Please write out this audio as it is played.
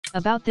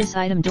About this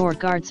item: door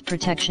guards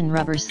protection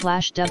rubber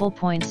 / double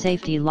point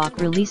safety lock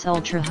release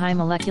ultra high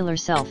molecular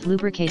self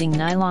lubricating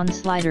nylon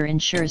slider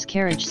ensures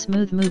carriage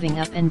smooth moving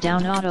up and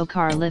down auto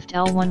car lift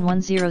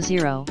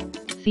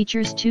L1100,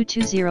 features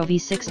 220 V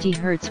 60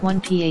 Hz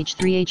 1 ph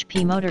 3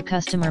 HP motor.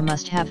 Customer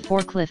must have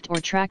forklift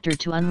or tractor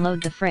to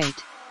unload the freight.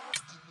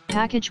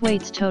 Package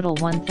weights total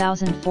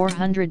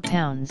 1,400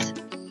 pounds.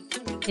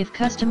 If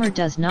customer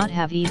does not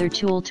have either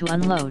tool to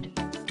unload,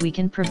 we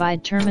can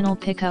provide terminal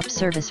pickup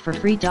service for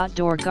free.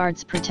 Door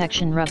guards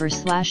protection rubber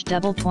 /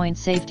 double point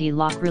safety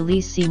lock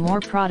release. See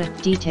more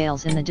product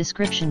details in the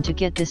description to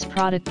get this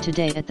product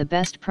today at the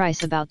best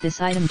price. About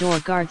this item: door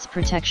guards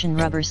protection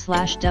rubber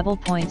 / double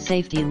point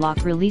safety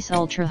lock release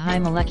ultra high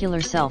molecular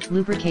self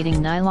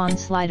lubricating nylon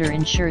slider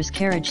ensures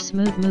carriage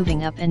smooth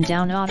moving up and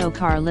down auto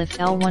car lift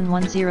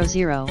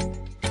L1100,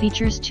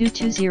 features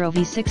 220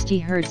 V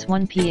 60 Hz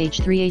 1 ph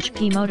 3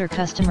 HP motor.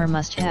 Customer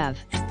must have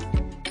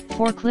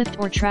forklift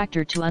or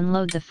tractor to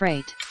unload the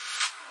freight.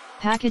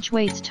 Package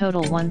weights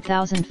total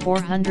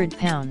 1,400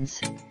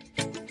 pounds.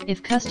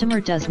 If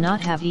customer does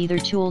not have either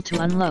tool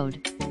to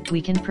unload,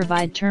 we can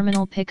provide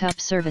terminal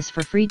pickup service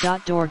for free.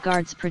 Door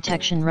guards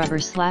protection rubber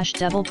 /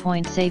 double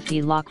point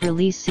safety lock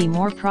release. See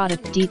more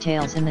product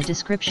details in the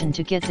description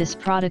to get this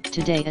product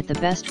today at the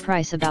best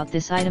price. About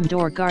this item: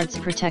 door guards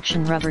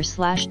protection rubber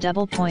 /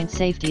 double point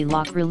safety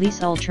lock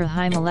release ultra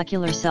high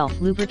molecular self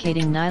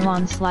lubricating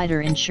nylon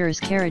slider ensures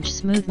carriage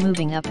smooth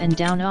moving up and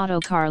down auto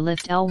car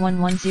lift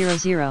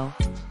L1100,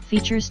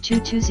 features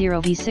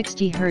 220 V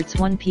 60 Hz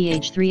 1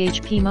 ph 3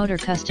 HP motor.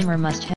 Customer must have